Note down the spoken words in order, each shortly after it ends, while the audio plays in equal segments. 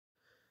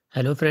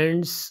Hello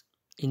friends,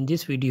 in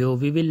this video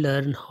we will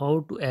learn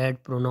how to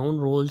add pronoun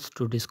roles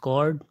to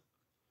Discord.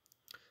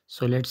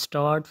 So let's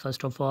start.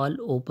 First of all,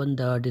 open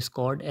the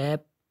Discord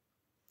app.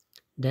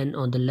 Then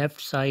on the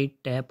left side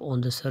tap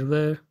on the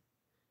server.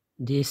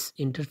 This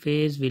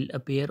interface will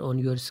appear on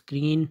your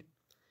screen.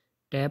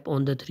 Tap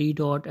on the three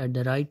dot at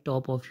the right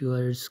top of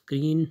your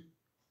screen.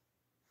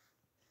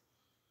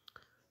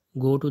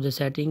 Go to the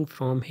setting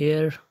from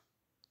here.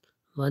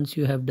 Once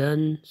you have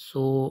done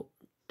so,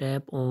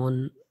 tap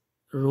on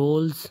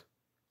roles.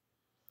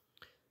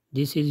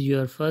 This is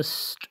your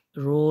first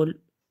role.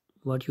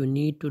 What you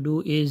need to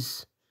do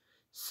is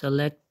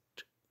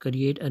select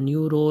create a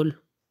new role.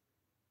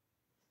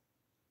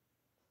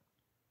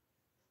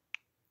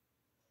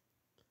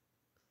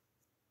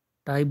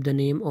 Type the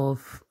name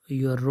of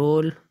your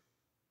role.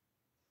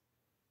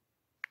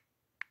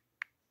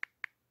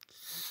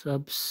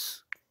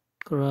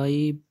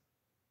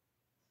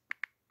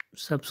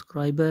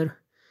 Subscriber.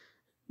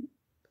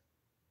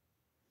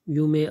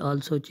 You may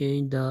also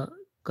change the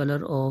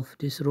color of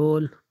this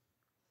role.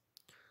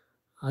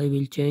 I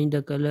will change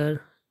the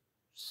color.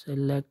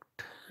 Select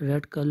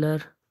red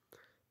color.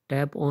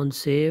 Tap on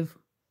save.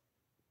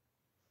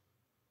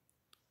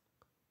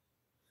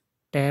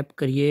 Tap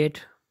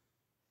create.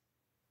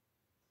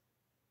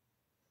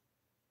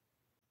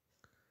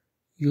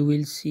 You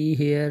will see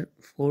here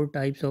 4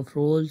 types of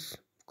roles: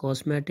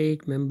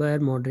 cosmetic, member,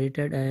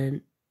 moderator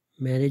and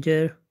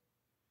manager.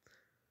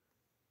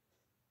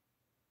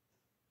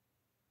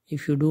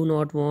 If you do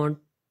not want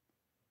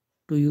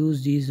to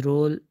use these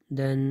role,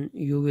 then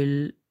you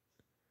will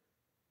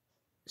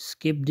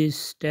skip this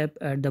step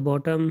at the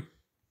bottom,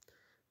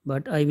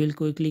 but I will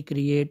quickly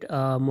create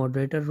a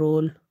moderator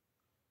role.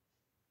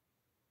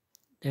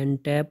 Then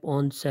tap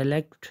on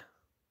select.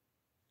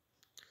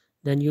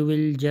 Then you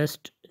will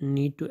just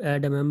need to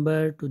add a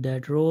member to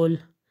that role.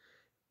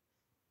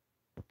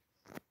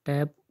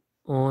 Tap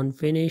on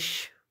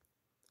finish.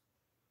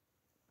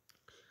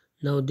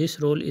 Now this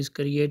role is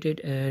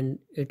created and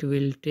it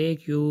will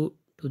take you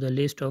to the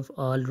list of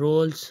all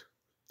roles.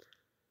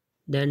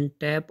 Then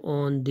tap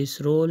on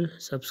this role,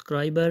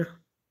 subscriber.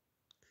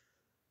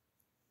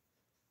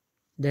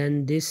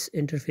 Then this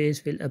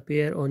interface will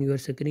appear on your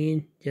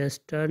screen.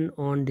 Just turn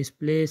on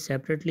display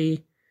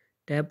separately.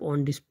 Tap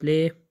on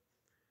display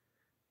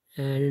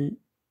and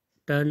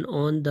turn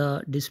on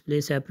the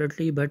display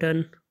separately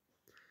button.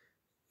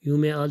 You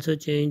may also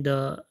change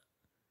the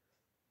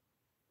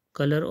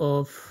color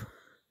of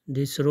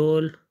this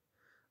role.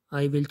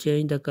 I will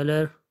change the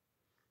color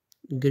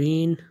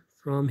green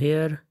from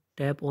here.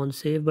 Tap on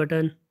save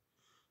button.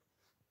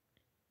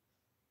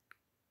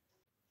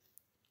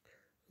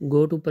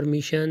 Go to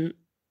permission,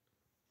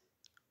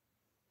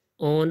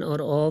 on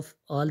or off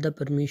all the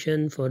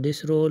permission for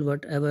this role,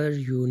 whatever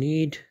you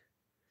need.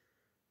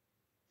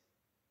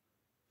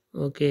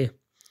 Okay,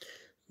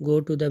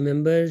 go to the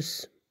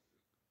members.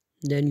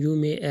 Then you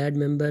may add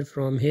member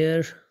from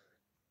here.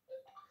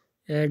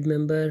 Add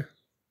member,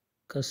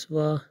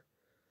 Kaswa.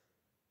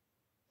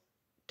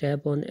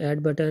 Tap on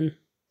add button.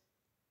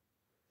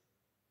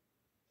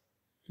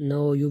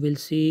 Now you will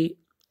see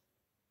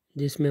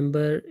this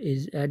member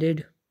is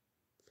added.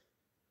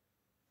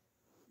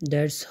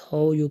 That's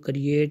how you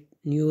create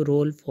new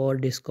role for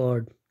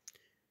Discord.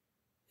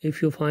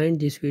 If you find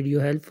this video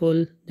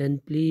helpful, then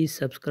please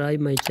subscribe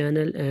my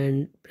channel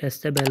and press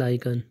the bell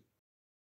icon.